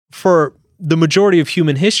for the majority of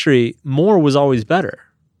human history, more was always better.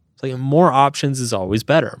 It's like more options is always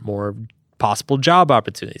better. More possible job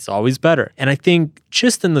opportunities, always better. And I think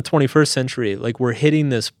just in the 21st century, like we're hitting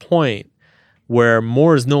this point where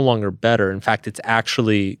more is no longer better. In fact, it's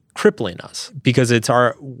actually crippling us because it's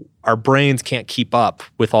our brains can't keep up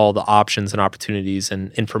with all the options and opportunities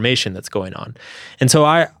and information that's going on. And so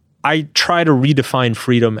I try to redefine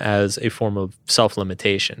freedom as a form of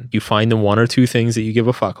self-limitation. You find the one or two things that you give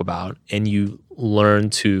a fuck about, and you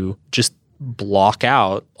learn to just block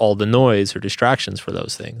out all the noise or distractions for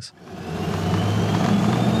those things.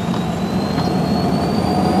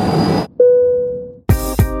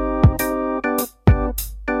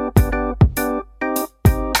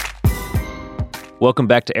 Welcome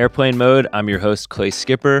back to Airplane Mode. I'm your host, Clay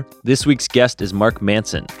Skipper. This week's guest is Mark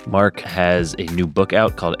Manson. Mark has a new book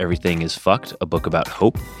out called Everything is Fucked, a book about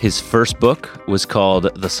hope. His first book was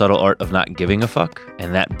called The Subtle Art of Not Giving a Fuck,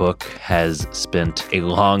 and that book has spent a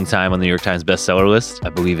long time on the New York Times bestseller list.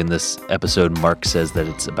 I believe in this episode, Mark says that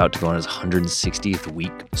it's about to go on his 160th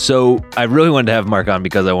week. So I really wanted to have Mark on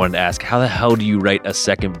because I wanted to ask, how the hell do you write a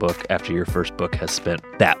second book after your first book has spent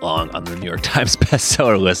that long on the New York Times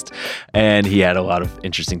bestseller list? And he had a lot of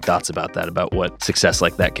interesting thoughts about that, about what success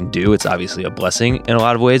like that can do. It's obviously a blessing in a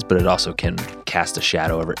lot of ways, but it also can cast a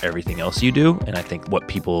shadow over everything else you do. And I think what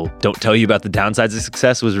people don't tell you about the downsides of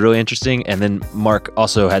success was really interesting. And then Mark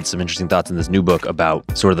also had some interesting thoughts in this new book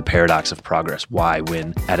about sort of the paradox of progress. Why,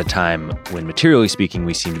 when at a time when materially speaking,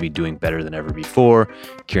 we seem to be doing better than ever before,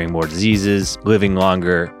 curing more diseases, living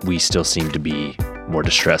longer, we still seem to be more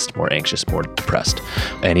distressed, more anxious, more depressed.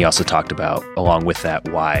 And he also talked about, along with that,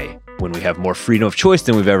 why when we have more freedom of choice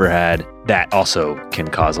than we've ever had, that also can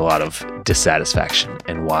cause a lot of dissatisfaction,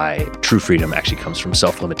 and why true freedom actually comes from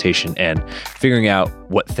self-limitation and figuring out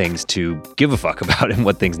what things to give a fuck about and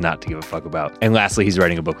what things not to give a fuck about. And lastly, he's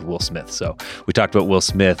writing a book with Will Smith. So we talked about Will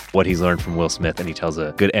Smith, what he's learned from Will Smith, and he tells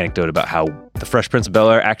a good anecdote about how The Fresh Prince of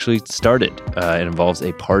Bel-Air actually started. It involves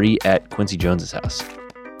a party at Quincy Jones's house.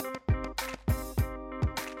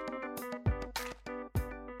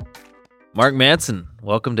 Mark Manson,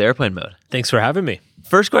 welcome to Airplane Mode. Thanks for having me.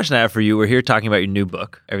 First question I have for you, we're here talking about your new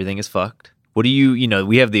book, Everything is Fucked. What do you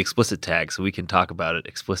we have the explicit tag, so we can talk about it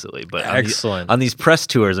explicitly. But excellent. On these press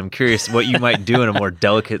tours, I'm curious what you might do in a more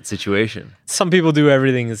delicate situation. Some people do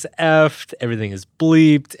everything is effed, everything is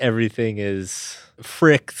bleeped, everything is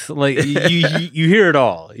fricked. Like you hear it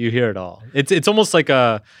all. You hear it all. It's almost like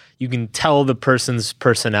you can tell the person's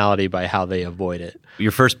personality by how they avoid it.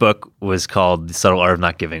 Your first book was called The Subtle Art of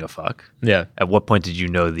Not Giving a Fuck. Yeah. At what point did you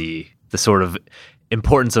know the sort of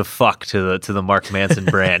importance of fuck to the Mark Manson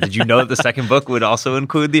brand? Did you know that the second book would also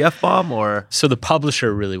include the F-bomb, or? So the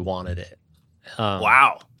publisher really wanted it.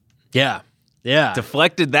 Wow. Yeah.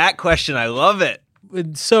 Deflected that question. I love it.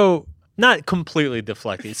 So not completely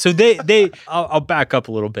deflected. So I'll back up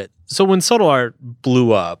a little bit. So when Subtle Art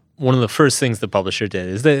blew up, one of the first things the publisher did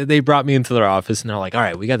is they brought me into their office and they're like, all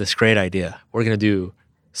right, we got this great idea. We're going to do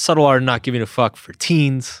Subtle Art of Not Giving a Fuck for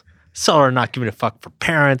teens, Subtle Art of Not Giving a Fuck for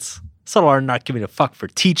parents, Subtle Art of Not Giving a Fuck for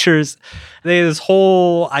teachers. They had this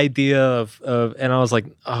whole idea of and I was like,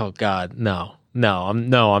 oh God, no,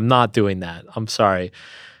 I'm not doing that. I'm sorry.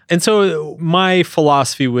 And so my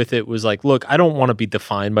philosophy with it was like, look, I don't want to be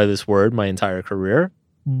defined by this word my entire career.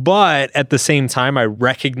 But at the same time, I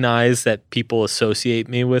recognize that people associate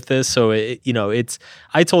me with this. So,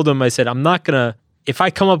 I told them, I said, I'm not going to, if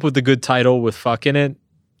I come up with a good title with fuck in it,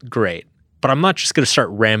 great. But I'm not just going to start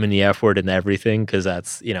ramming the F word into everything, because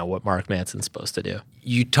that's, what Mark Manson's supposed to do.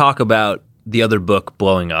 You talk about the other book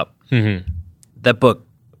blowing up. Mm-hmm. That book,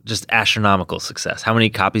 just astronomical success. How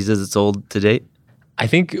many copies has it sold to date? I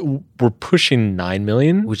think we're pushing 9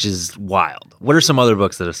 million. Which is wild. What are some other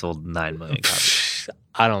books that have sold 9 million copies?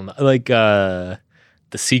 I don't know, like The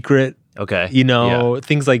Secret. Okay.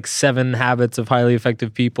 Things like 7 Habits of Highly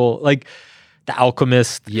Effective People, like The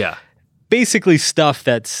Alchemist. Yeah. Basically stuff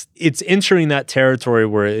it's entering that territory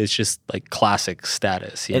where it's just like classic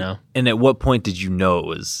status, know? And at what point did you know it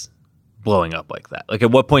was blowing up like that? Like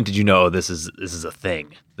at what point did you know this is a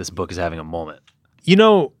thing? This book is having a moment.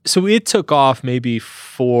 So it took off maybe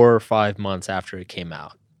 4 or 5 months after it came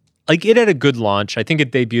out. Like it had a good launch. I think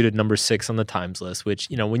it debuted at number 6 on the Times list, which,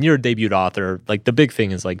 when you're a debut author, like the big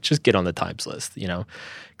thing is like, just get on the Times list, because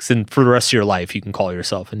then for the rest of your life, you can call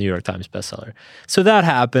yourself a New York Times bestseller. So that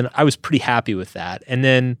happened. I was pretty happy with that. And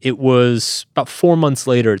then it was about 4 months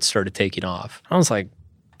later, it started taking off. I was like,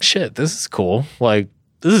 shit, this is cool. Like,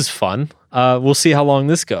 this is fun. We'll see how long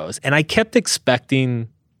this goes. And I kept expecting,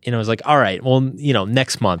 I was like, all right, well,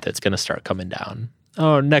 next month it's going to start coming down.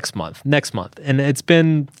 next month. And it's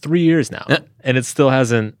been 3 years now, and it still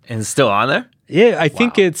hasn't. And it's still on there? Yeah, I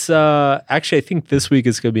think it's actually. I think this week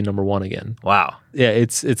is going to be number one again. Wow. Yeah,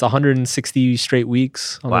 it's 160 straight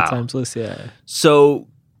weeks on Wow. the Times list. Yeah. So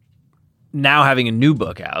now having a new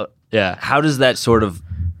book out, Yeah. how does that sort of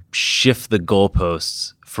shift the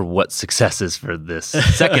goalposts for what success is for this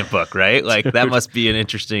second book, right? Like that must be an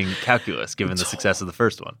interesting calculus given the success of the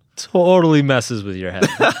first one. Totally messes with your head.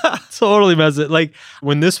 Totally messes. Like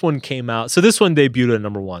when this one came out, so this one debuted at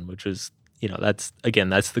number one, which was, that's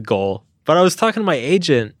the goal. But I was talking to my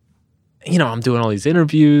agent, I'm doing all these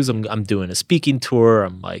interviews, I'm doing a speaking tour,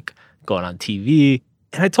 I'm like going on TV.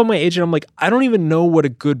 And I told my agent, I'm like, I don't even know what a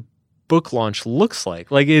good book launch looks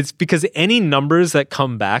like. Like it's because any numbers that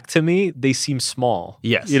come back to me, they seem small.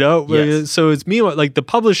 Yes. Yes. So it's me, like the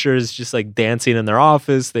publisher is just like dancing in their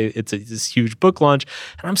office. It's this huge book launch.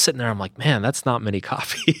 And I'm sitting there, I'm like, man, that's not many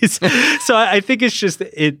copies. So I think it's just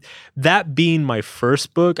that being my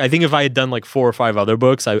first book. I think if I had done like 4 or 5 other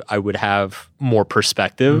books, I would have more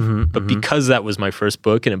perspective. But because that was my first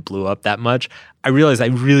book and it blew up that much, I realized I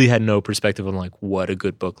really had no perspective on like what a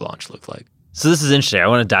good book launch looked like. So this is interesting. I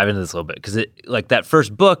want to dive into this a little bit because that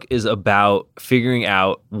first book is about figuring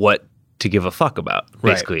out what to give a fuck about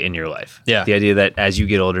basically in your life. Yeah. The idea that as you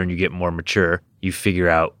get older and you get more mature, you figure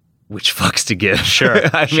out which fucks to give. Sure.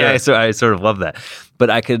 I mean, I sort of love that. But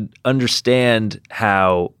I could understand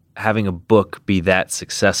how having a book be that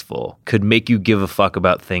successful could make you give a fuck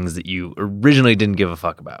about things that you originally didn't give a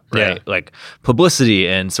fuck about, right? Yeah. Like publicity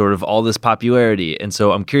and sort of all this popularity. And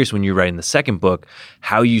so I'm curious when you're writing the second book,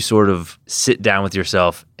 how you sort of sit down with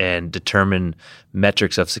yourself and determine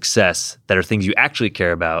metrics of success that are things you actually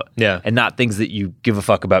care about and not things that you give a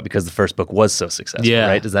fuck about because the first book was so successful,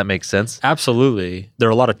 right? Does that make sense? Absolutely. There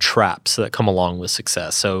are a lot of traps that come along with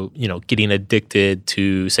success. So, getting addicted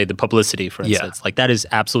to, say, the publicity, for instance, like that is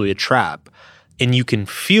absolutely a trap. And you can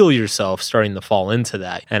feel yourself starting to fall into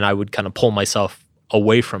that. And I would kind of pull myself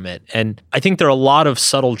away from it. And I think there are a lot of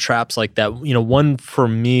subtle traps like that. One for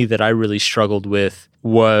me that I really struggled with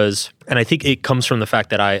was, and I think it comes from the fact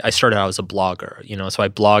that I started out as a blogger, so I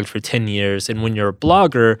blogged for 10 years. And when you're a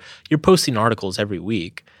blogger, you're posting articles every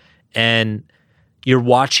week and you're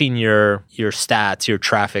watching your stats, your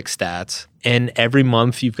traffic stats. And every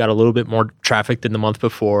month you've got a little bit more traffic than the month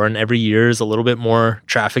before. And every year is a little bit more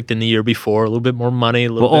traffic than the year before, a little bit more money.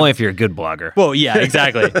 Only if you're a good blogger. Well, yeah,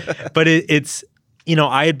 exactly. But it's,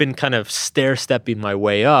 I had been kind of stair-stepping my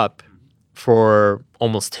way up for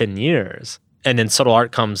almost 10 years. And then Subtle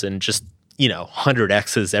Art comes and just,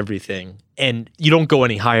 100X's everything. And you don't go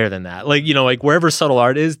any higher than that. Like, like wherever Subtle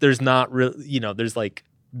Art is, there's not really, there's like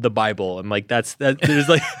the Bible and like there's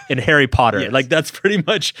like in Harry Potter. Yes. Like that's pretty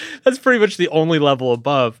much the only level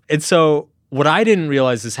above. And so what I didn't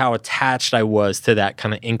realize is how attached I was to that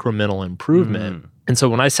kind of incremental improvement. And so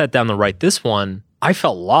when I sat down to write this one, I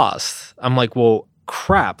felt lost. I'm like, well,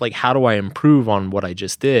 crap, like how do I improve on what I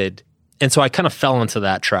just did? And so I kind of fell into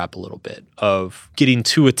that trap a little bit of getting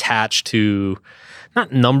too attached to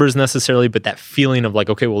not numbers necessarily, but that feeling of like,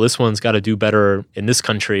 okay, well, this one's got to do better in this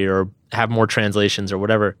country or have more translations or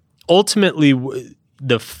whatever. Ultimately,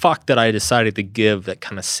 the fuck that I decided to give that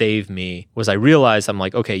kind of saved me was I realized I'm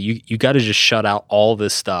like, okay, you got to just shut out all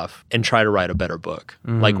this stuff and try to write a better book.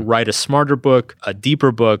 Like write a smarter book, a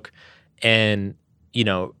deeper book. And,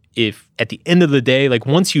 if at the end of the day, like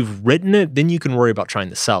once you've written it, then you can worry about trying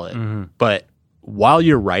to sell it. But while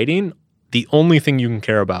you're writing, the only thing you can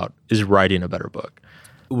care about is writing a better book.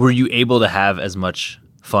 Were you able to have as much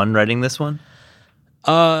fun writing this one?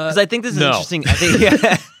 Because I think this is interesting.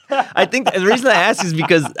 I think the reason I ask is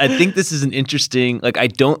because I think this is an interesting, like I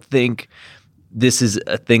don't think this is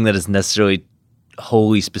a thing that is necessarily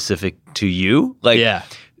wholly specific to you. Like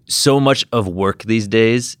so much of work these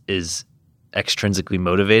days is extrinsically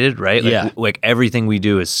motivated, right? Like, like everything we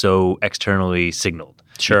do is so externally signaled.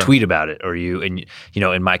 Sure. You tweet about it or in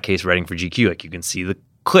my case, writing for GQ, like you can see the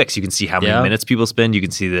clicks, you can see how many minutes people spend, you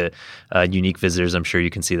can see the unique visitors. I'm sure you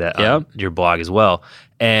can see that on your blog as well.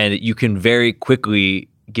 And you can very quickly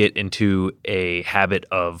get into a habit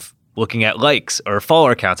of looking at likes or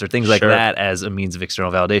follower counts or things like that as a means of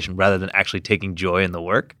external validation rather than actually taking joy in the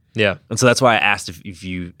work. Yeah. And so that's why I asked if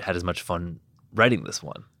you had as much fun writing this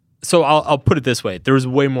one. So I'll put it this way. There was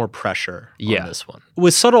way more pressure on this one.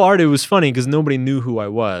 With Subtle Art, it was funny because nobody knew who I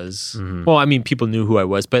was. Well, I mean, people knew who I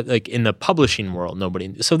was, but like in the publishing world, nobody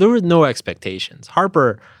knew. So there were no expectations.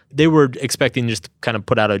 Harper, they were expecting just to kind of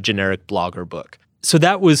put out a generic blogger book. So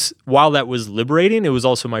that was, while that was liberating, it was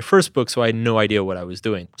also my first book, so I had no idea what I was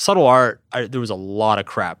doing. Subtle Art, there was a lot of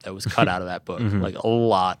crap that was cut out of that book, like a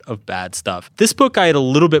lot of bad stuff. This book, I had a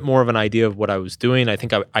little bit more of an idea of what I was doing. I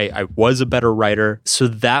think I was a better writer, so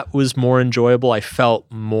that was more enjoyable. I felt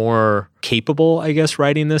more capable, I guess,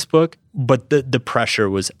 writing this book, but the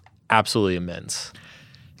pressure was absolutely immense.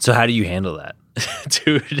 So how do you handle that?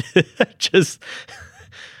 Dude, just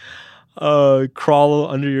crawl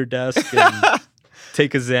under your desk and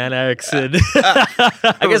take a Xanax. And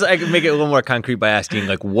I guess I can make it a little more concrete by asking,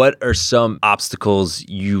 like, what are some obstacles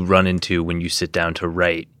you run into when you sit down to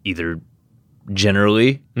write, either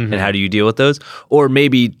generally, and how do you deal with those? Or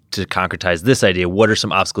maybe to concretize this idea, what are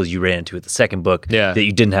some obstacles you ran into with the second book that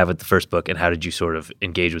you didn't have with the first book, and how did you sort of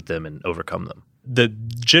engage with them and overcome them? The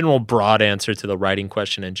general broad answer to the writing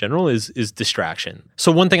question in general is distraction.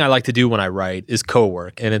 So one thing I like to do when I write is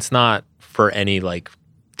co-work, and it's not for any like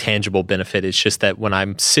tangible benefit. It's just that when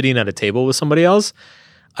I'm sitting at a table with somebody else,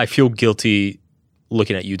 I feel guilty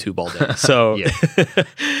looking at YouTube all day. So,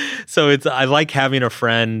 so I like having a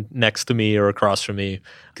friend next to me or across from me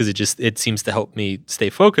because it seems to help me stay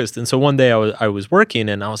focused. And so one day I was working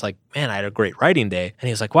and I was like, man, I had a great writing day. And he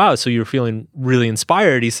was like, wow, so you're feeling really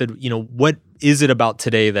inspired. He said, what is it about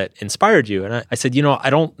today that inspired you? And I said, I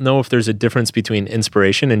don't know if there's a difference between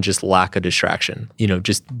inspiration and just lack of distraction,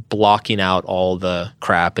 just blocking out all the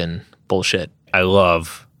crap and bullshit. I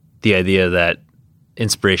love the idea that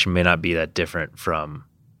inspiration may not be that different from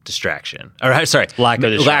distraction. Or sorry, lack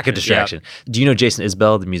of distraction. Yep. Do you know Jason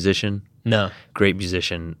Isbell, the musician? No. Great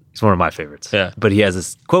musician. He's one of my favorites. Yeah. But he has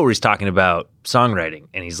this quote where he's talking about songwriting,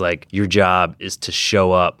 and he's like, your job is to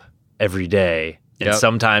show up every day. And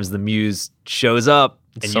sometimes the muse shows up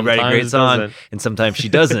and you write a great song, and sometimes she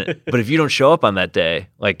doesn't. But if you don't show up on that day,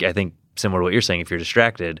 like I think similar to what you're saying, if you're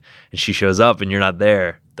distracted and she shows up and you're not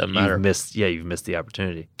there, doesn't matter. You've missed the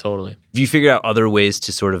opportunity. Totally. Have you figured out other ways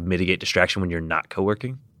to sort of mitigate distraction when you're not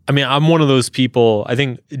co-working? I mean, I'm one of those people. I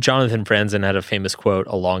think Jonathan Franzen had a famous quote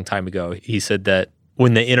a long time ago. He said that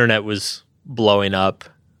when the internet was blowing up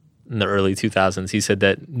in the early 2000s, he said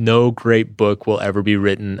that no great book will ever be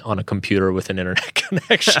written on a computer with an internet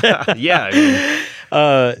connection.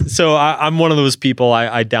 So I'm one of those people.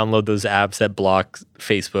 I download those apps that block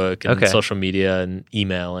Facebook and social media and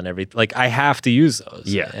email and everything. Like, I have to use those.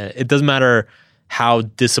 Yeah. It doesn't matter how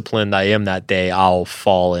disciplined I am that day. I'll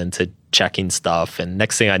fall into checking stuff, and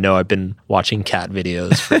next thing I know, I've been watching cat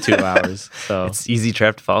videos for 2 hours. So it's easy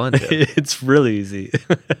trap to fall into. It's really easy.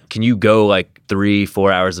 Can you go like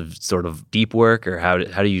 3-4 hours of sort of deep work, or how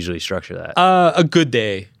do you usually structure that? A good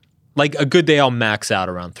day, I'll max out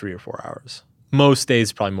around 3 or 4 hours. Most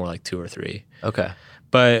days, probably more like 2 or 3. Okay.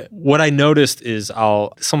 But what I noticed is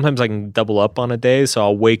sometimes I can double up on a day. So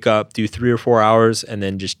I'll wake up, do 3 or 4 hours, and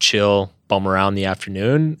then just chill, bum around the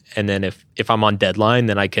afternoon. And then if I'm on deadline,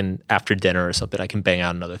 then I can, after dinner or something, I can bang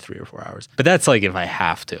out another 3 or 4 hours. But that's like if I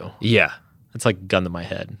have to. Yeah. It's like a gun to my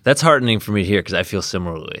head. That's heartening for me to hear because I feel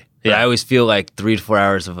similarly. Yeah. I always feel like 3 to 4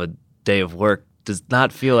 hours of a day of work does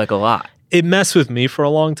not feel like a lot. It messed with me for a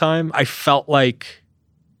long time. I felt like,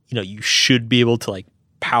 you should be able to like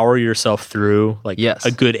power yourself through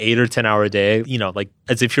a good 8 or 10 hour day, like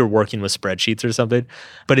as if you're working with spreadsheets or something.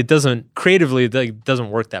 But it doesn't, creatively, it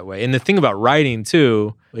doesn't work that way. And the thing about writing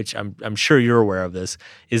too, which I'm sure you're aware of this,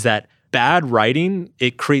 is that bad writing,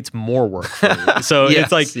 it creates more work for you. So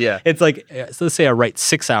it's like, so let's say I write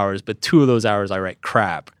 6 hours, but 2 of those hours I write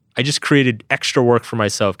crap. I just created extra work for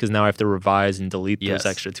myself because now I have to revise and delete those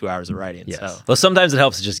extra 2 hours of writing. Yes. So. Well, sometimes it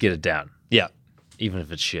helps to just get it down. Yeah. Even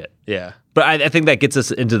if it's shit. Yeah. But I think that gets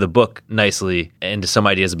us into the book nicely, into some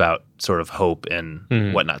ideas about sort of hope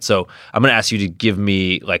and whatnot. So I'm going to ask you to give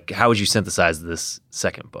me, how would you synthesize this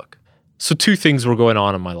second book? So 2 things were going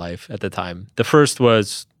on in my life at the time. The first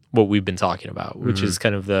was what we've been talking about, which is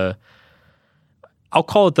kind of I'll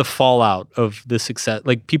call it the fallout of the success.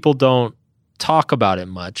 Like, people don't talk about it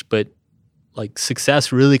much, but like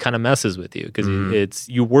success really kind of messes with you because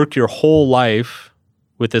you work your whole life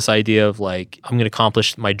with this idea of like, I'm going to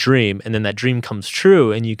accomplish my dream. And then that dream comes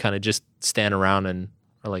true and you kind of just stand around and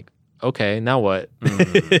are like, okay, now what?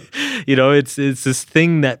 It's this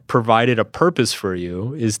thing that provided a purpose for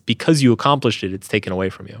you, is because you accomplished it, it's taken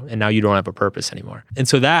away from you. And now you don't have a purpose anymore. And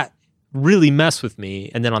so that really messed with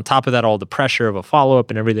me. And then on top of that, all the pressure of a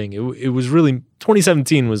follow-up and everything, it was really,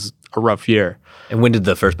 2017 was a rough year. And when did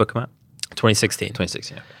the first book come out? 2016.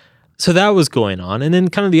 2016, okay. So that was going on. And then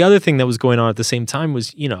kind of the other thing that was going on at the same time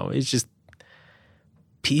was, it's just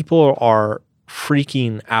people are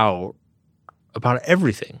freaking out about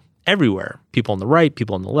everything, everywhere. People on the right,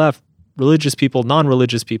 people on the left, religious people,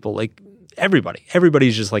 non-religious people, like everybody.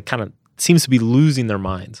 Everybody's just like kind of seems to be losing their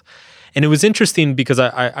minds. And it was interesting because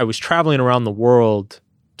I was traveling around the world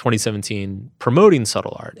 2017 promoting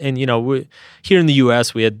subtle art. And, here in the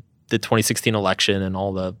US, we had the 2016 election and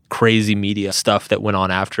all the crazy media stuff that went on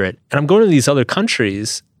after it. And I'm going to these other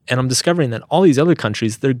countries and I'm discovering that all these other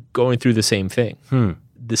countries, they're going through the same thing.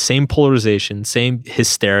 The same polarization, same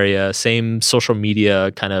hysteria, same social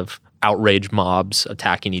media kind of outrage mobs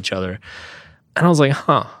attacking each other. And I was like,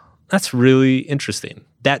 that's really interesting.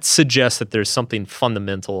 That suggests that there's something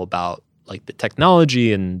fundamental about like the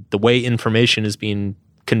technology and the way information is being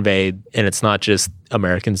conveyed, and it's not just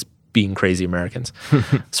Americans being crazy Americans.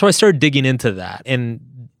 So I started digging into that and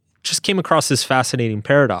just came across this fascinating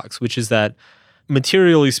paradox, which is that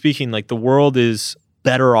materially speaking, like the world is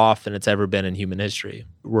better off than it's ever been in human history.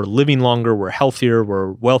 We're living longer, we're healthier,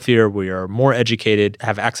 we're wealthier, we are more educated,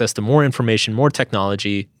 have access to more information, more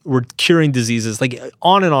technology, we're curing diseases, like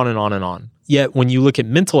on and on and on and on. Yet when you look at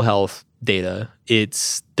mental health data,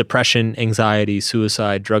 it's depression, anxiety,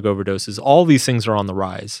 suicide, drug overdoses, all these things are on the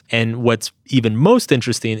rise. And what's even most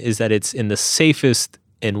interesting is that it's in the safest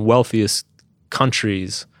and wealthiest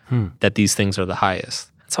countries that these things are the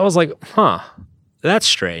highest. So I was like, that's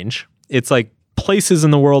strange. It's like places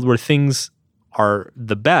in the world where things are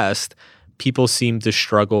the best, people seem to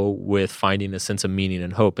struggle with finding a sense of meaning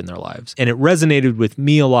and hope in their lives. And it resonated with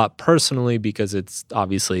me a lot personally because it's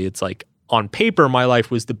like on paper, my life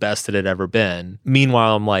was the best it had ever been.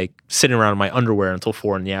 Meanwhile, I'm like sitting around in my underwear until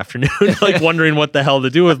 4 p.m, like wondering what the hell to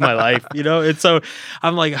do with my life, And so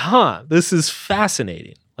I'm like, this is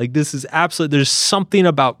fascinating. Like this is absolutely, there's something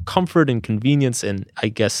about comfort and convenience and I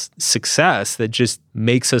guess success that just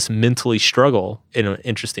makes us mentally struggle in an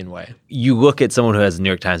interesting way. You look at someone who has a New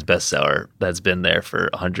York Times bestseller that's been there for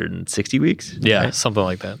 160 weeks. Yeah, right? Something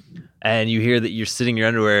like that. And you hear that you're sitting in your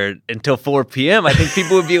underwear until 4 p.m. I think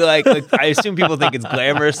people would be like I assume people think it's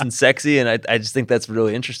glamorous and sexy. And I just think that's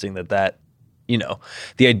really interesting that,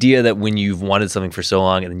 the idea that when you've wanted something for so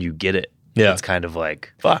long and then you get it, it's kind of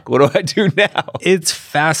like, fuck, what do I do now? It's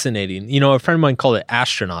fascinating. A friend of mine called it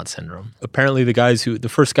astronaut syndrome. Apparently the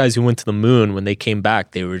first guys who went to the moon, when they came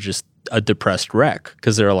back, they were just a depressed wreck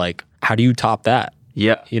because they're like, how do you top that?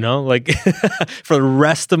 Yeah. For the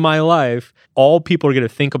rest of my life, all people are going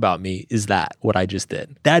to think about me is what I just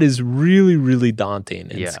did. That is really, really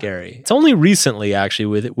daunting and scary. It's only recently, actually,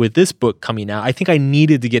 with this book coming out, I think I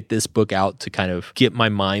needed to get this book out to kind of get my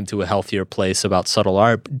mind to a healthier place about subtle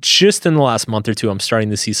art. But just in the last month or two, I'm starting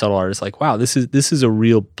to see subtle art as like, wow, this is a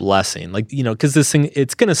real blessing. Like, because this thing,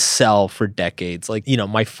 it's going to sell for decades. Like,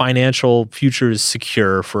 my financial future is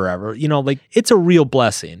secure forever. It's a real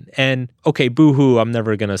blessing. And okay, boo-hoo, I'm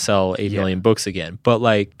never going to sell 8 million books again. But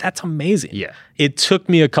like, that's amazing. Yeah. It took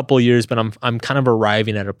me a couple of years, but I'm kind of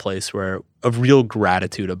arriving at a place of real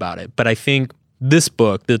gratitude about it. But I think this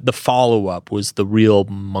book, the follow-up was the real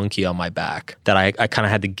monkey on my back that I kind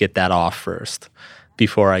of had to get that off first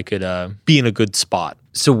before I could be in a good spot.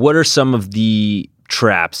 So what are some of the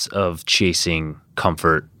traps of chasing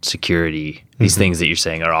comfort, security, these things that you're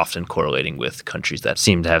saying are often correlating with countries that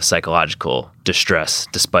seem to have psychological distress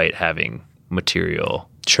despite having material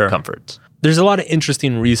comforts? There's a lot of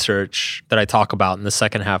interesting research that I talk about in the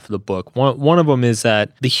second half of the book. One of them is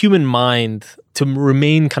that the human mind, to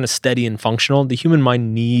remain kind of steady and functional, the human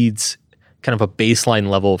mind needs kind of a baseline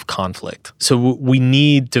level of conflict. So we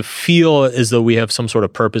need to feel as though we have some sort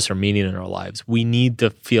of purpose or meaning in our lives. We need to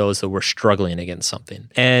feel as though we're struggling against something.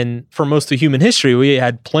 And for most of human history, we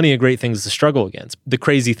had plenty of great things to struggle against. The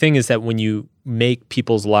crazy thing is that when you make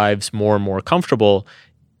people's lives more and more comfortable,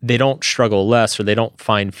 they don't struggle less or they don't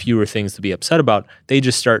find fewer things to be upset about. They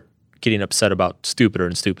just start getting upset about stupider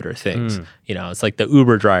and stupider things. It's like the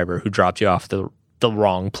Uber driver who dropped you off the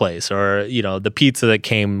wrong place, or, the pizza that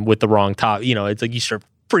came with the wrong top. It's like you start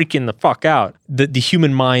freaking the fuck out. The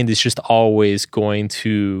human mind is just always going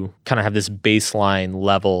to kind of have this baseline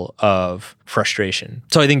level of frustration.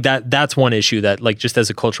 So I think that's one issue that, like, just as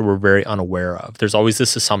a culture, we're very unaware of. There's always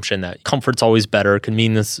this assumption that comfort's always better,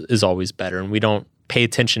 convenience is always better, and we don't pay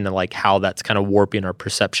attention to like how that's kind of warping our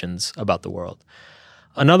perceptions about the world.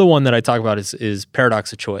 Another one that I talk about is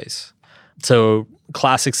paradox of choice. So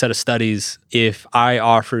classic set of studies, if I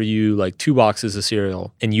offer you like 2 boxes of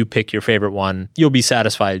cereal and you pick your favorite one, you'll be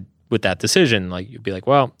satisfied with that decision. Like you'll be like,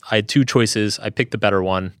 well, I had 2 choices, I picked the better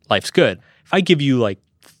one, life's good. If I give you like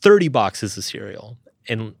 30 boxes of cereal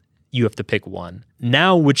and you have to pick one,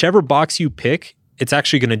 now whichever box you pick, it's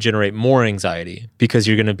actually going to generate more anxiety because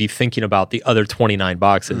you're going to be thinking about the other 29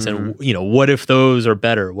 boxes. And, what if those are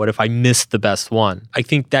better? What if I missed the best one? I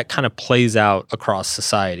think that kind of plays out across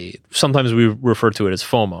society. Sometimes we refer to it as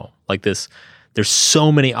FOMO, like this there's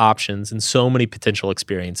so many options and so many potential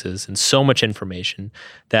experiences and so much information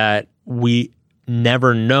that we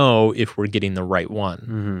never know if we're getting the right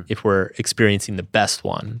one, if we're experiencing the best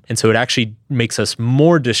one. And so it actually makes us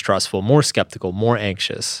more distrustful, more skeptical, more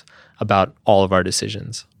anxious about all of our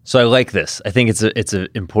decisions. So I like this. I think it's an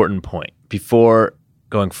important point. Before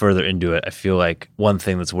going further into it, I feel like one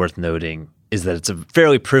thing that's worth noting is that it's a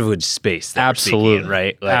fairly privileged space that Absolutely. we're speaking in,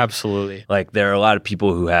 right? Like, Absolutely. Like there are a lot of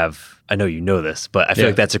people who have, I know you know this, but I feel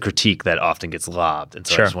like that's a critique that often gets lobbed. And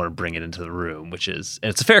so I just want to bring it into the room, and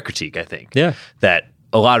it's a fair critique, I think. Yeah. That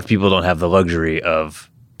a lot of people don't have the luxury of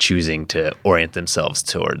choosing to orient themselves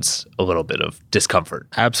towards a little bit of discomfort.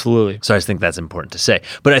 Absolutely. So I just think that's important to say.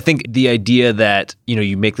 But I think the idea that,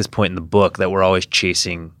 you make this point in the book that we're always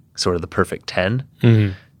chasing sort of the perfect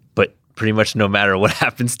 10, but pretty much no matter what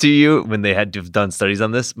happens to you, when they had to have done studies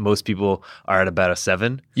on this, most people are at about a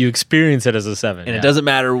 7. You experience it as a 7. And it doesn't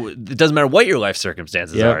matter what your life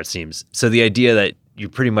circumstances are, it seems. So the idea that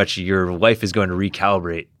your life is going to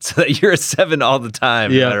recalibrate so that you're a 7 all the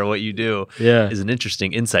time, no matter what you do, is an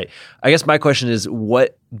interesting insight. I guess my question is,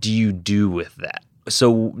 what do you do with that?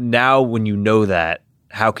 So now when you know that,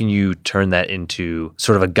 how can you turn that into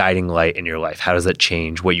sort of a guiding light in your life? How does that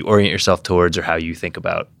change what you orient yourself towards or how you think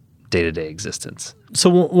about day-to-day existence? So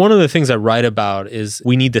one of the things I write about is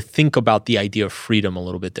we need to think about the idea of freedom a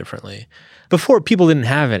little bit differently. Before, people didn't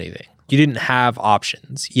have anything. You didn't have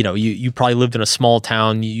options. You probably lived in a small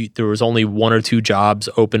town. There was only 1 or 2 jobs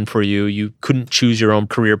open for you. You couldn't choose your own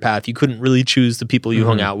career path. You couldn't really choose the people you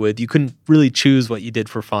hung out with. You couldn't really choose what you did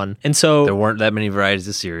for fun. And so there weren't that many varieties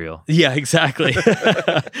of cereal. Yeah, exactly.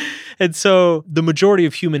 And so the majority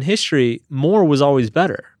of human history, more was always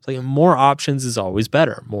better. It's like more options is always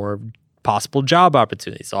better. More possible job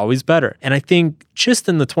opportunities, always better. And I think just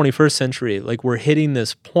in the 21st century, like we're hitting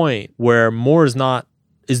this point where more is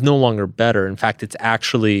no longer better. In fact, it's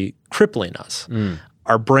actually crippling us.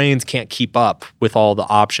 Our brains can't keep up with all the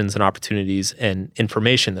options and opportunities and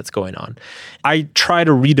information that's going on. I try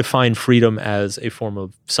to redefine freedom as a form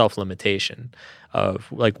of self-limitation,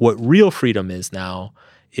 of like what real freedom is now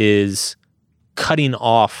is cutting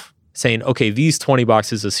off, saying, okay, these 20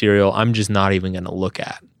 boxes of cereal, I'm just not even going to look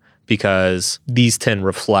at because these 10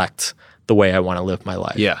 reflect the way I want to live my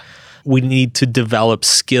life. Yeah. We need to develop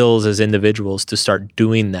skills as individuals to start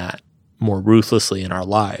doing that more ruthlessly in our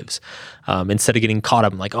lives. Instead of getting caught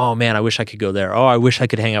up in like, oh man, I wish I could go there. Oh, I wish I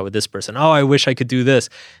could hang out with this person. Oh, I wish I could do this.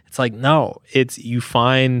 It's like, no,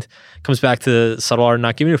 comes back to subtle art of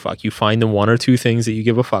not giving a fuck. You find the 1 or 2 things that you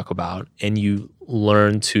give a fuck about and you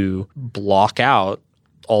learn to block out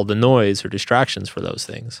all the noise or distractions for those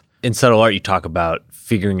things. In subtle art, you talk about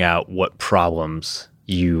figuring out what problems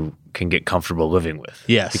you can get comfortable living with.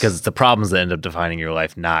 Yes. Because it's the problems that end up defining your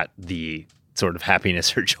life, not the sort of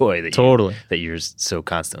happiness or joy that you're so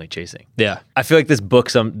constantly chasing. Yeah. I feel like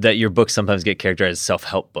that your books sometimes get characterized as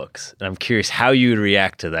self-help books. And I'm curious how you would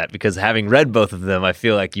react to that, because having read both of them, I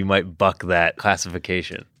feel like you might buck that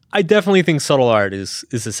classification. I definitely think subtle art is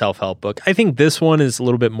a self-help book. I think this one is a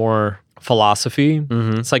little bit more philosophy.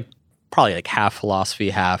 It's like probably like half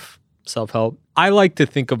philosophy, half self-help. I like to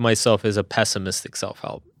think of myself as a pessimistic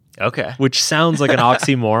self-help. Okay. Which sounds like an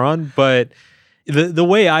oxymoron, but the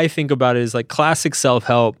way I think about it is like classic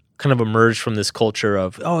self-help kind of emerged from this culture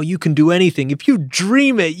of, oh, you can do anything. If you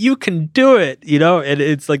dream it, you can do it, And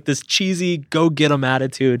it's like this cheesy go get 'em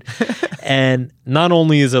attitude. And not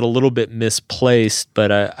only is it a little bit misplaced,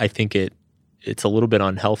 but I think it's a little bit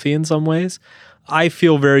unhealthy in some ways. I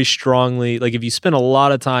feel very strongly, like if you spend a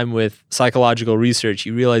lot of time with psychological research,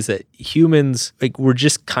 you realize that humans, like we're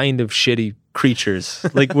just kind of shitty creatures.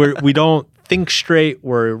 Like we don't think straight,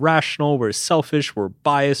 we're irrational, we're selfish, we're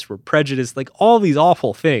biased, we're prejudiced, like all these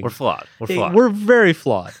awful things. We're flawed. We're very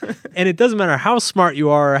flawed. And it doesn't matter how smart you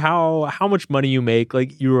are, how much money you make,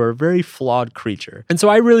 like you are a very flawed creature. And so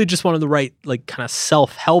I really just wanted to write like kind of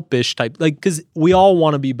self-helpish type, like, because we all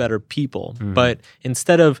want to be better people. But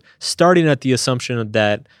instead of starting at the assumption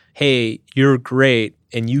that, hey, you're great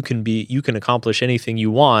and you can accomplish anything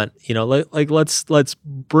you want, let's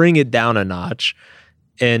bring it down a notch.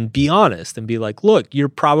 And be honest and be like, look, you're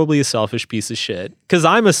probably a selfish piece of shit because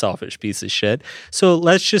I'm a selfish piece of shit. So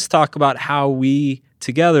let's just talk about how we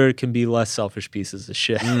together can be less selfish pieces of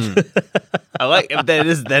shit. I like that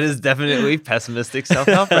is definitely pessimistic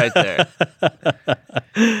self-help right there.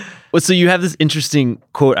 Well, so you have this interesting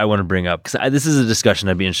quote I want to bring up because this is a discussion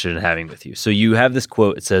I'd be interested in having with you. So you have this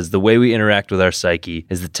quote. It says, the way we interact with our psyche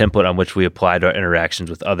is the template on which we apply to our interactions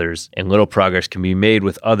with others, and little progress can be made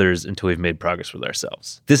with others until we've made progress with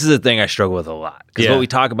ourselves. This is a thing I struggle with a lot because what we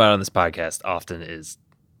talk about on this podcast often is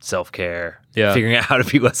self-care, Yeah. figuring out how to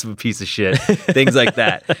be less of a piece of shit, things like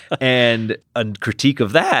that. And a critique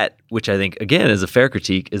of that, which I think, again, is a fair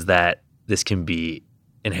critique, is that this can be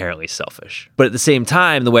inherently selfish. But at the same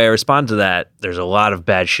time, the way I respond to that, there's a lot of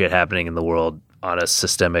bad shit happening in the world on a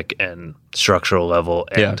systemic and structural level.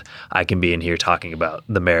 And I can be in here talking about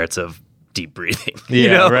the merits of deep breathing.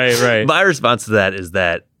 Right. My response to that is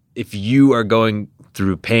that if you are going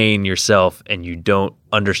through pain yourself and you don't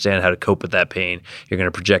understand how to cope with that pain, you're going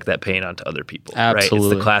to project that pain onto other people. Absolutely.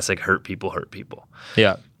 Right? It's the classic hurt people.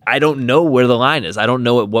 Yeah. I don't know where the line is. I don't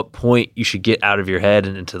know at what point you should get out of your head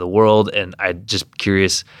and into the world. And I'm just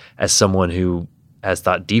curious, as someone who has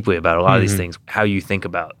thought deeply about a lot of these things, how you think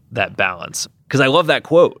about that balance. Because I love that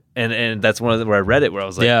quote. And that's one of the, where I read it, where I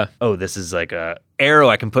was like, oh, this is like a arrow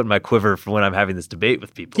I can put in my quiver for when I'm having this debate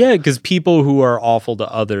with people. Yeah, because people who are awful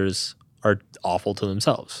to others are awful to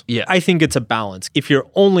themselves. Yeah. I think it's a balance. If you're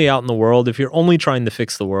only out in the world, if you're only trying to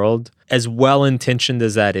fix the world, as well-intentioned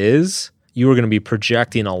as that is, you are going to be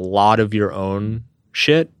projecting a lot of your own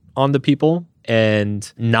shit on the people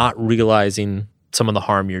and not realizing some of the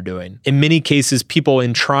harm you're doing. In many cases, people,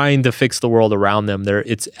 in trying to fix the world around them,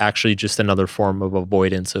 it's actually just another form of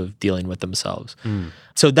avoidance of dealing with themselves.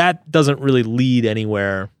 So that doesn't really lead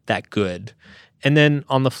anywhere that good. And then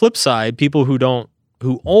on the flip side, people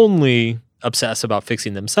who only obsess about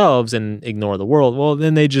fixing themselves and ignore the world, well,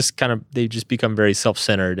 then they just become very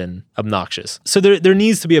self-centered and obnoxious. So there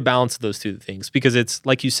needs to be a balance of those two things, because it's,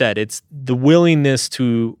 like you said, it's the willingness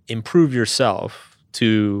to improve yourself,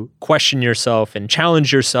 to question yourself and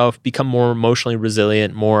challenge yourself, become more emotionally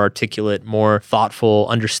resilient, more articulate, more thoughtful,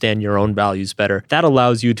 understand your own values better. That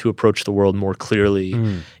allows you to approach the world more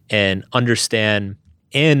clearly and understand.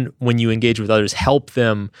 And when you engage with others, help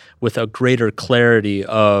them with a greater clarity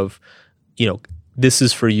of, this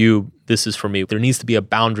is for you, this is for me. There needs to be a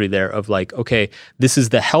boundary there of like, okay, this is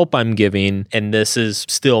the help I'm giving, and this is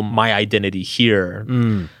still my identity here.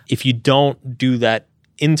 If you don't do that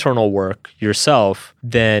internal work yourself,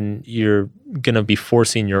 then you're going to be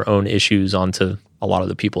forcing your own issues onto a lot of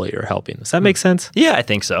the people that you're helping. Does that make sense? Yeah, I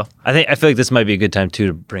think so. I feel like this might be a good time too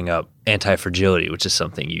to bring up anti-fragility, which is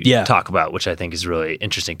something you talk about, which I think is really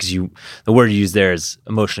interesting, because the word you use there is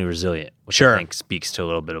emotionally resilient, which I think speaks to a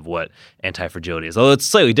little bit of what anti-fragility is, although it's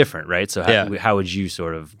slightly different, right? So how would you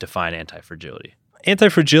sort of define anti-fragility?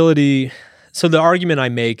 Anti-fragility, so the argument I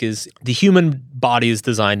make is the human body is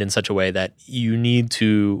designed in such a way that you need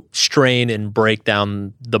to strain and break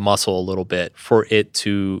down the muscle a little bit for it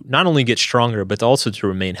to not only get stronger, but also to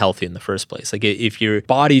remain healthy in the first place. Like if your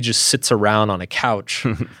body just sits around on a couch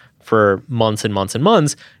for months and months and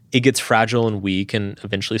months, it gets fragile and weak and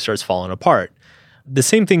eventually starts falling apart. The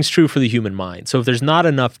same thing's true for the human mind. So if there's not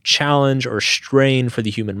enough challenge or strain for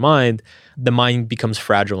the human mind, the mind becomes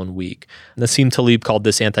fragile and weak. Nassim Taleb called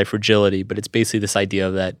this anti-fragility, but it's basically this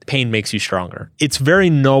idea that pain makes you stronger. It's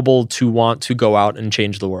very noble to want to go out and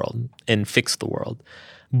change the world and fix the world.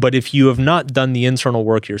 But if you have not done the internal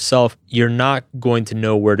work yourself, you're not going to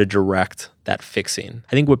know where to direct that fixing.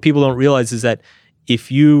 I think what people don't realize is that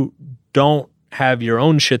if you don't have your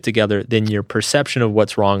own shit together, then your perception of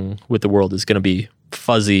what's wrong with the world is going to be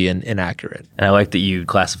fuzzy and inaccurate. And I like that you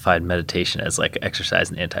classified meditation as like exercise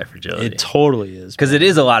in anti-fragility. It totally is. Because it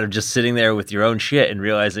is a lot of just sitting there with your own shit and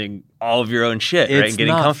realizing all of your own shit, right? And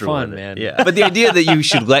getting comfortable with it. Man. Yeah. But the idea that you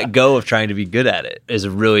should let go of trying to be good at it is a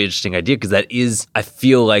really interesting idea, because that is, I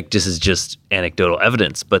feel like this is just anecdotal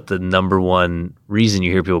evidence, but the number one reason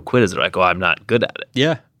you hear people quit is they're like, oh, I'm not good at it.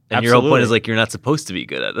 Yeah. And absolutely. your whole point is like, you're not supposed to be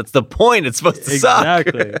good at it. That's the point. It's supposed to suck.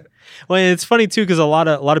 Exactly. Well, it's funny too, because a lot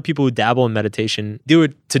of people who dabble in meditation do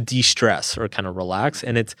it to de-stress or kind of relax.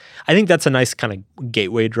 And I think that's a nice kind of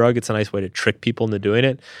gateway drug. It's a nice way to trick people into doing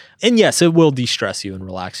it. And yes, it will de-stress you and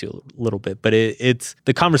relax you a little bit. But it's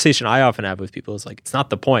the conversation I often have with people is like, it's not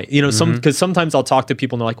the point. Because sometimes I'll talk to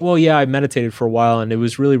people and they're like, well, yeah, I meditated for a while and it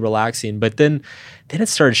was really relaxing. But then it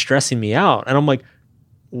started stressing me out. And I'm like,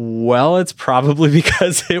 well, it's probably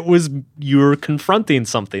because you were confronting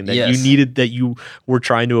something that you needed, that you were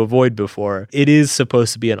trying to avoid before. It is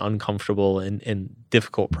supposed to be an uncomfortable and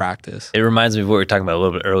difficult practice. It reminds me of what we were talking about a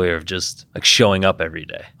little bit earlier, of just like showing up every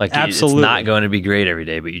day. Like absolutely. It's not going to be great every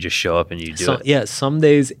day, but you just show up and you do it. Yeah, some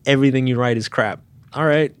days everything you write is crap. All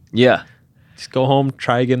right. Yeah. Just go home,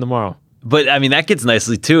 try again tomorrow. But I mean, that gets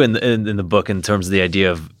nicely too in the book in terms of the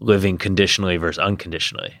idea of living conditionally versus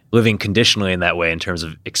unconditionally. Living conditionally in that way, in terms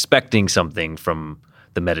of expecting something from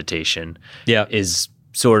the meditation, is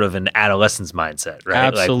sort of an adolescence mindset,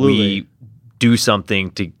 right? Absolutely. Like we do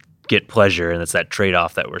something to get pleasure, and it's that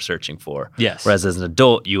trade-off that we're searching for. Yes. Whereas as an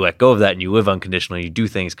adult, you let go of that and you live unconditionally. You do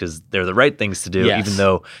things because they're the right things to do, Yes. even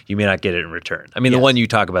though you may not get it in return. I mean, the Yes. one you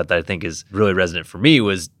talk about that I think is really resonant for me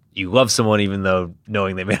was you love someone even though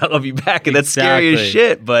knowing they may not love you back, and that's scary as Exactly.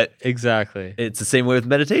 shit. But Exactly. it's the same way with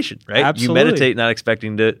meditation, right? Absolutely. You meditate not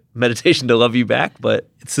expecting meditation to love you back, but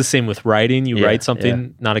It's the same with writing. You Yeah, write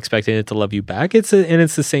something not expecting it to love you back. It's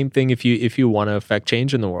the same thing if you want to affect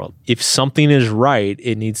change in the world. If something is right,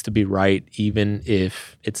 it needs to be right, even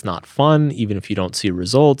if it's not fun, even if you don't see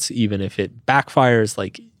results, even if it backfires.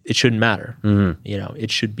 Like, it shouldn't matter.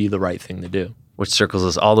 It should be the right thing to do. which circles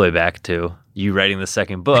us all the way back to you writing the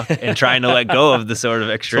second book and trying to let go of the sort of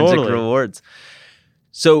extrinsic Totally. rewards.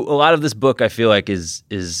 So a lot of this book I feel like is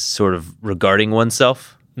sort of regarding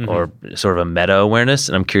oneself or sort of a meta awareness.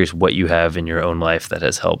 And I'm curious what you have in your own life that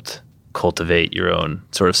has helped cultivate your own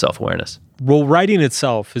sort of self-awareness. Well, writing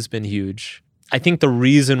itself has been huge. I think the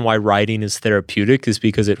reason why writing is therapeutic is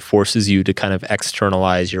because it forces you to kind of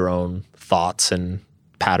externalize your own thoughts and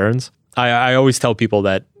patterns. I always tell people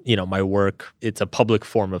that, my work, it's a public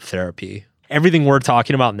form of therapy. Everything we're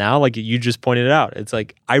talking about now, like you just pointed it out, it's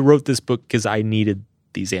like I wrote this book because I needed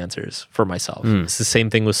these answers for myself. It's the same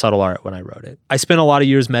thing with Subtle Art when I wrote it. I spent a lot of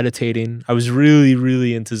years meditating. I was really,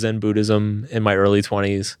 really into Zen Buddhism in my early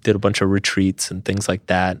 20s, did a bunch of retreats and things like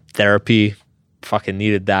that. Therapy, fucking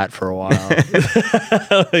needed that for a while.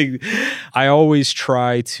 Like, I always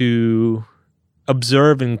try to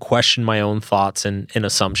observe and question my own thoughts and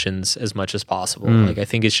assumptions as much as possible. Like, I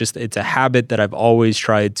think it's a habit that I've always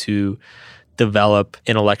tried to develop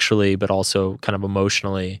intellectually, but also kind of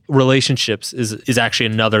emotionally. Relationships is actually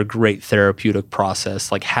another great therapeutic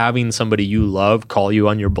process. Like, having somebody you love call you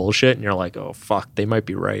on your bullshit and you're like, oh fuck, they might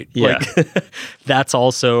be right. Yeah. Like, that's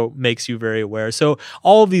also makes you very aware. So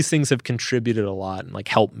all of these things have contributed a lot and like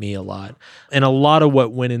helped me a lot. And a lot of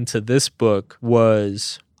what went into this book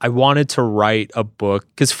was I wanted to write a book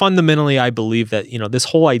because fundamentally I believe that, this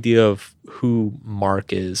whole idea of who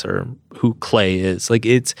Mark is or who Clay is, like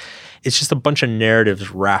it's just a bunch of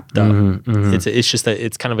narratives wrapped up.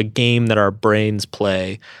 It's kind of a game that our brains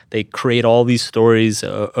play. They create all these stories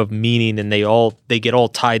of meaning and they get all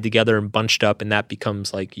tied together and bunched up, and that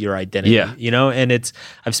becomes like your identity, and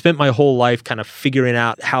I've spent my whole life kind of figuring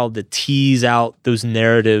out how to tease out those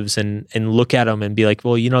narratives and look at them and be like,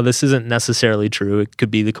 well, this isn't necessarily true. It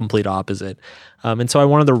could be the complete opposite. And so I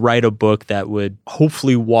wanted to write a book that would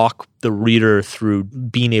hopefully walk the reader through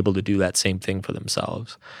being able to do that same thing for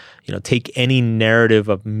themselves. Take any narrative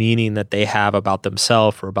of meaning that they have about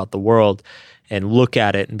themselves or about the world and look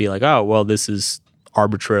at it and be like, oh, well, this is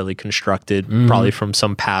arbitrarily constructed, probably from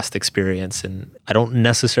some past experience. And I don't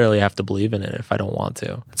necessarily have to believe in it if I don't want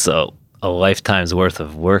to. So a lifetime's worth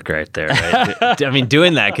of work right there, right? I mean,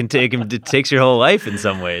 doing that it takes your whole life in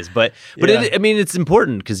some ways, but Yeah. it's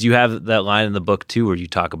important because you have that line in the book too, where you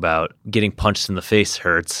talk about getting punched in the face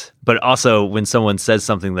hurts, but also when someone says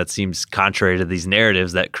something that seems contrary to these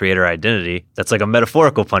narratives that create our identity, that's like a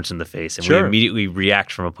metaphorical punch in the face. And we Sure. immediately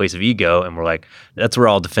react from a place of ego. And we're like, that's where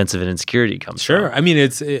all defensive and insecurity comes from. Sure. I mean,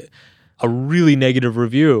 a really negative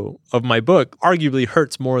review of my book arguably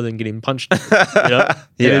hurts more than getting punched. Yeah.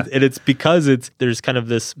 And it's because there's kind of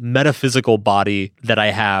this metaphysical body that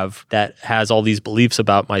I have that has all these beliefs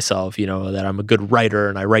about myself, that I'm a good writer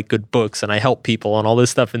and I write good books and I help people and all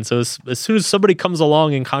this stuff. And so as soon as somebody comes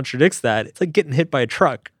along and contradicts that, it's like getting hit by a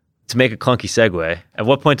truck. To make a clunky segue, at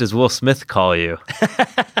what point does Will Smith call you?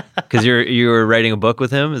 Because you were writing a book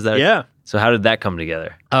with him? Is that Yeah. So how did that come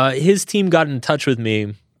together? His team got in touch with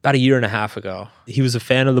me about a year and a half ago. He was a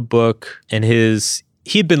fan of the book, and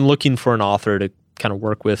he'd been looking for an author to kind of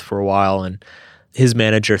work with for a while, and his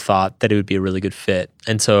manager thought that it would be a really good fit.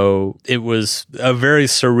 And so it was a very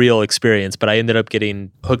surreal experience, but I ended up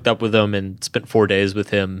getting hooked up with him and spent 4 days with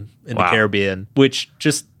him in the Caribbean, which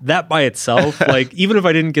just that by itself, like even if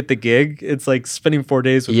I didn't get the gig, it's like spending 4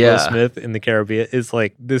 days with Will Smith in the Caribbean is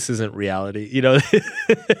like, this isn't reality,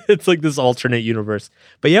 it's like this alternate universe.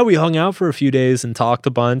 But yeah, we hung out for a few days and talked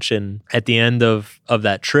a bunch. And at the end of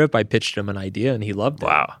that trip, I pitched him an idea and he loved it.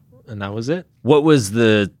 Wow. And that was it. What was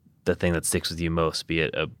the thing that sticks with you most, be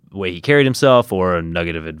it a way he carried himself or a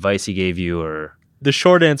nugget of advice he gave you? Or the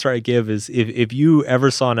short answer I give is if you ever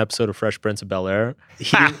saw an episode of Fresh Prince of Bel-Air,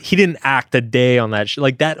 he didn't act a day on that.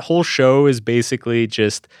 Like that whole show is basically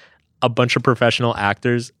just a bunch of professional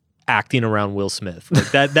actors acting around Will Smith.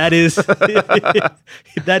 Like that is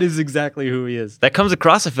that is exactly who he is. that comes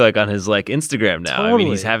across, I feel like, on his like Instagram now. I mean, Totally.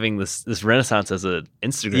 he's having this renaissance as an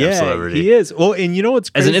Instagram celebrity. He is. Well, and you know what's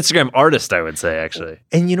As crazy? an Instagram artist, I would say, actually.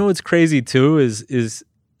 And you know what's crazy too is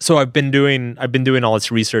so I've been doing all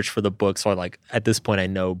this research for the book. So like at this point I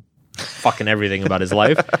know fucking everything about his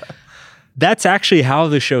life. That's actually how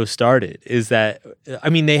the show started, is that, I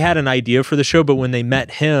mean, they had an idea for the show, but when they met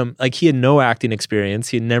him, like he had no acting experience.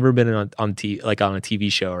 He had never been on a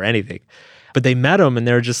TV show or anything. But they met him and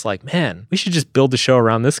they were just like, man, we should just build a show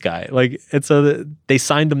around this guy. Like, and so they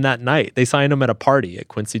signed him that night. They signed him at a party at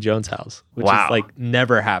Quincy Jones' house, which is like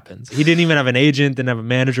never happens. He didn't even have an agent, didn't have a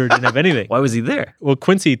manager, didn't have anything. Why was he there? Well,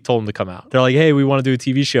 Quincy told him to come out. They're like, hey, we want to do a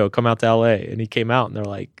TV show. Come out to LA. And he came out and they're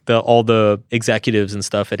like, all the executives and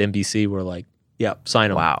stuff at NBC were like, yeah,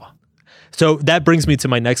 sign him. Wow. So that brings me to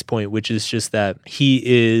my next point, which is just that he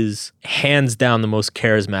is hands down the most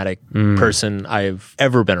charismatic person I've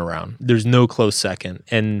ever been around. There's no close second.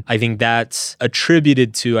 And I think that's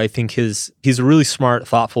attributed to, I think he's a really smart,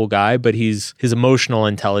 thoughtful guy, but his emotional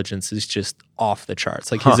intelligence is just off the charts.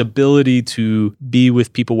 Like his ability to be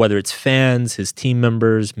with people, whether it's fans, his team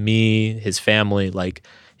members, me, his family, like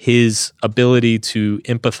his ability to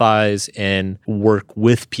empathize and work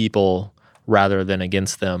with people rather than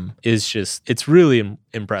against them is just, it's really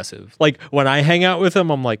impressive. Like when I hang out with him,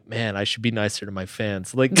 I'm like, man, I should be nicer to my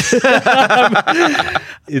fans. Like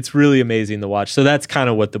it's really amazing to watch. So that's kind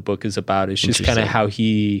of what the book is about. It's just kind of how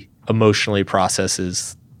he emotionally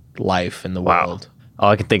processes life in the world. All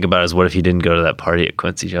I can think about is what if he didn't go to that party at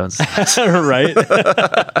Quincy Jones? Right?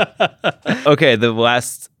 Okay,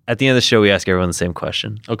 at the end of the show, we ask everyone the same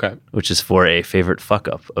question. Okay. Which is for a favorite fuck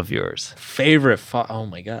up of yours. Oh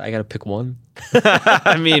my God, I got to pick one.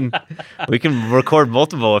 I mean, we can record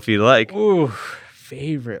multiple if you like. Ooh,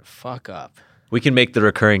 favorite fuck up. We can make the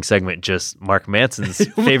recurring segment just Mark Manson's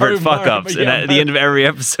favorite fuck ups. And at the end of every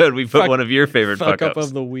episode, we put one of your favorite fuck ups. Fuck up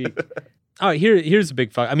of the week. Oh, here's a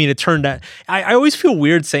big fuck. I mean, it turned out, I always feel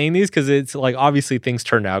weird saying these because it's like, obviously things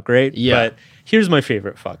turned out great. Yeah. But here's my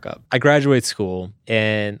favorite fuck up. I graduate school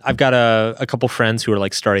and I've got a couple friends who are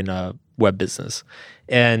like starting a web business.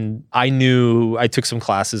 And I took some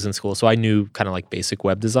classes in school, so I knew kind of like basic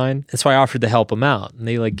web design. And so I offered to help them out. And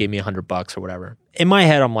they like gave me $100 or whatever. In my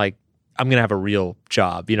head, I'm like, I'm going to have a real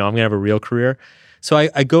job. I'm going to have a real career. So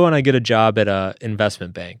I go and I get a job at an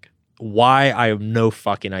investment bank. Why? I have no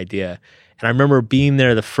fucking idea. And I remember being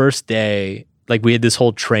there the first day, like we had this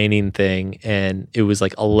whole training thing and it was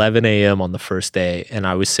like 11 a.m. on the first day. And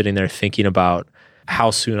I was sitting there thinking about how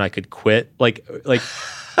soon I could quit. Like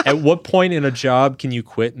at what point in a job can you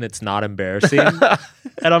quit and it's not embarrassing?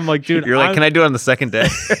 And I'm like, dude, you're like, can I do it on the second day?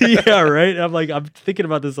 Yeah, right. And I'm like, I'm thinking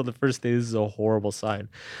about this on the first day. This is a horrible sign.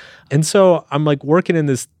 And so I'm like working in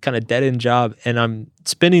this kind of dead end job and I'm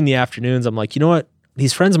spending the afternoons. I'm like, you know what?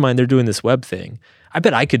 These friends of mine, they're doing this web thing. I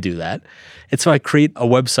bet I could do that. And so I create a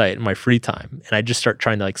website in my free time and I just start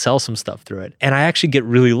trying to like sell some stuff through it. And I actually get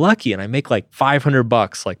really lucky and I make like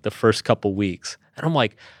 $500 like the first couple weeks. And I'm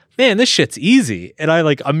like, man, this shit's easy. And I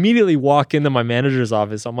like immediately walk into my manager's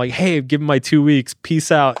office. I'm like, hey, give me my 2 weeks. Peace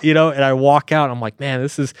out. And I walk out. I'm like, man,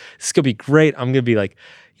 this is going to be great. I'm going to be like,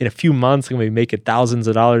 in a few months, I'm going to be making thousands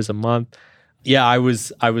of dollars a month. Yeah, I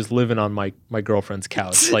was living on my girlfriend's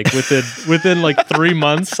couch. Like within like 3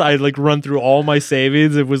 months, I like run through all my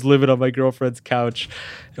savings and was living on my girlfriend's couch.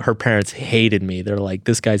 Her parents hated me. They're like,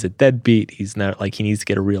 this guy's a deadbeat. He's not like, he needs to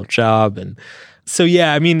get a real job. And so,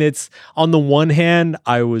 yeah, I mean, it's on the one hand,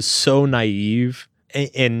 I was so naive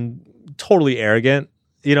and totally arrogant,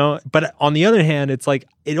 but on the other hand, it's like,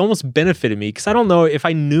 it almost benefited me because I don't know if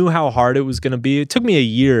I knew how hard it was going to be. It took me a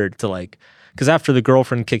year to like, because after the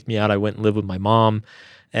girlfriend kicked me out, I went and lived with my mom.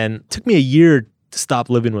 And it took me a year to stop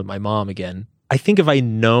living with my mom again. I think if I'd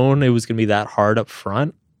known it was going to be that hard up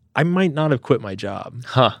front, I might not have quit my job.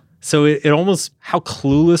 Huh. So it almost, how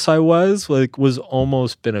clueless I was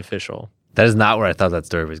almost beneficial. That is not where I thought that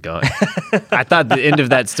story was going. I thought the end of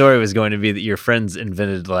that story was going to be that your friends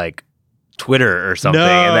invented like Twitter or something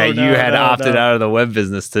and that you had opted out of the web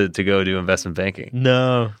business to go do investment banking.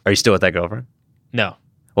 No. Are you still with that girlfriend? No.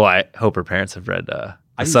 Well, I hope her parents have read The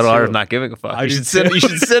Subtle Art of Not Giving a Fuck. You should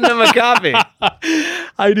send them a copy.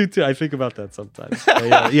 I do too. I think about that sometimes.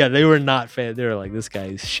 Yeah, they were not fans. They were like, this guy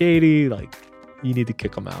is shady. Like, you need to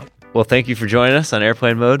kick him out. Well, thank you for joining us on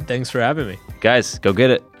Airplane Mode. Thanks for having me. Guys, go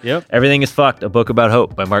get it. Yep. Everything is Fucked, a book about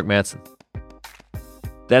hope by Mark Manson.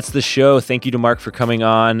 That's the show. Thank you to Mark for coming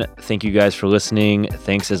on. Thank you guys for listening.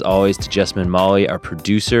 Thanks as always to Jessamine Molly, our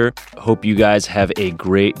producer. Hope you guys have a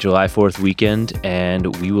great July 4th weekend,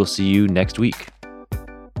 and we will see you next week.